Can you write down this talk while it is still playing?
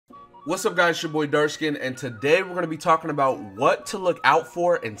What's up guys, it's your boy Darkskin, and today we're going to be talking about what to look out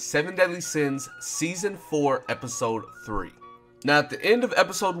for in 7 Deadly Sins Season 4 Episode 3. Now at the end of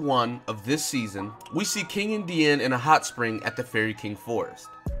Episode 1 of this season, we see King and Diane in a hot spring at the Fairy King Forest.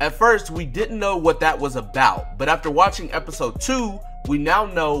 At first, we didn't know what that was about, but after watching Episode 2, we now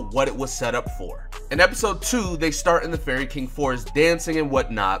know what it was set up for. In Episode 2, they start in the Fairy King Forest dancing and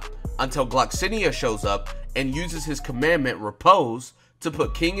whatnot until Gloxinia shows up and uses his commandment, Repose, to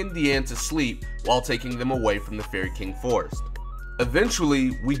put King and Diane to sleep while taking them away from the Fairy King Forest.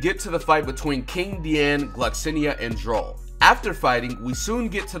 Eventually, we get to the fight between King, Diane, Gloxinia, and Droll. After fighting, we soon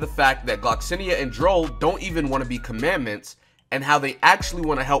get to the fact that Gloxinia and Droll don't even want to be commandments, and how they actually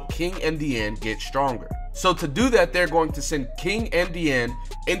want to help King and Diane get stronger. So to do that, they're going to send King and Diane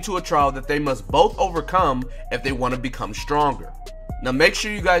into a trial that they must both overcome if they want to become stronger. Now make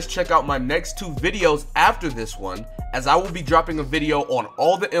sure you guys check out my next 2 videos after this one, as I will be dropping a video on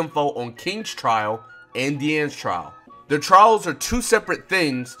all the info on King's trial and Diane's trial. Their trials are 2 separate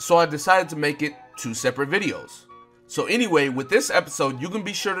things, so I decided to make it 2 separate videos. So anyway, with this episode, you can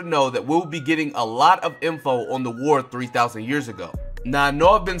be sure to know that we'll be getting a lot of info on the war 3,000 years ago. Now I know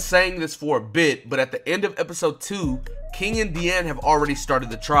I've been saying this for a bit, but at the end of episode 2, King and Diane have already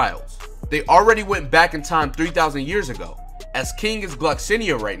started the trials. They already went back in time 3,000 years ago, as King is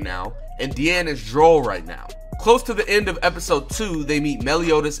Gloxinia right now, and Diane is Droll right now. Close to the end of episode 2, they meet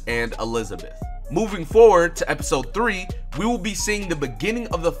Meliodas and Elizabeth. Moving forward to episode 3, we will be seeing the beginning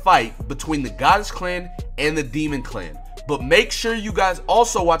of the fight between the Goddess Clan and the Demon Clan. But make sure you guys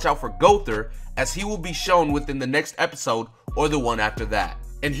also watch out for Gother, as he will be shown within the next episode or the one after that.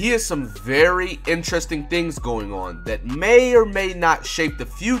 And he has some very interesting things going on that may or may not shape the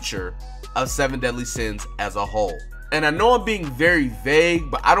future of 7 Deadly Sins as a whole. And I know I'm being very vague,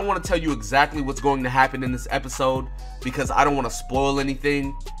 but I don't want to tell you exactly what's going to happen in this episode because I don't want to spoil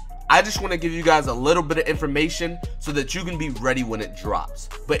anything. I just want to give you guys a little bit of information so that you can be ready when it drops.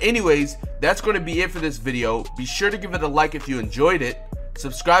 But anyways, that's going to be it for this video. Be sure to give it a like if you enjoyed it.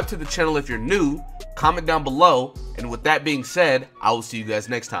 Subscribe to the channel if you're new. Comment down below. And with that being said, I will see you guys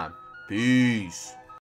next time. Peace.